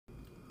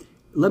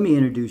Let me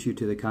introduce you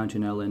to the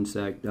Cochineal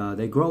insect.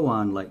 They grow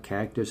on like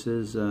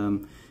cactuses,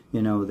 you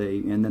know,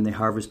 and then they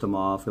harvest them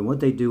off. And what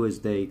they do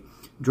is they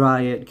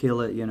dry it, kill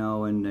it, you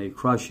know, and they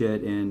crush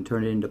it and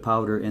turn it into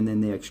powder, and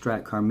then they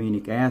extract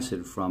carminic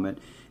acid from it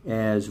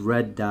as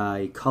red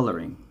dye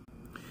coloring.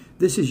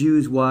 This is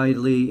used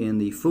widely in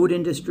the food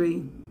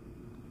industry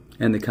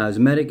and the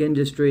cosmetic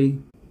industry.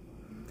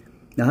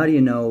 Now, how do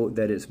you know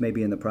that it's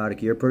maybe in the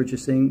product you're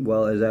purchasing?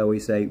 Well, as I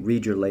always say,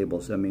 read your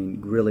labels. I mean,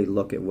 really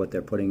look at what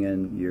they're putting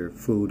in your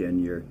food and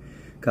your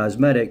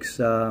cosmetics.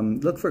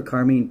 Look for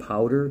carmine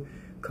powder,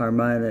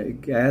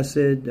 Carminic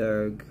Acid,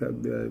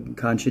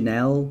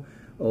 Cochineal,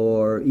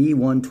 or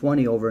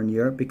E120 over in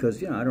Europe because,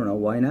 you know, I don't know,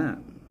 why not?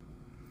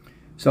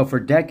 So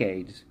for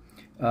decades,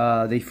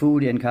 the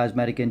food and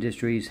cosmetic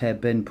industries have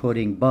been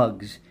putting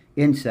bugs,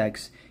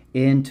 insects,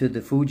 into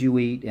the food you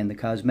eat and the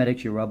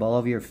cosmetics you rub all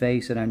over your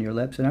face and on your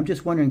lips. And I'm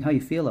just wondering how you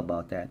feel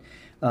about that.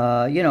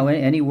 You know,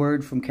 any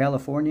word from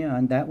California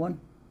on that one?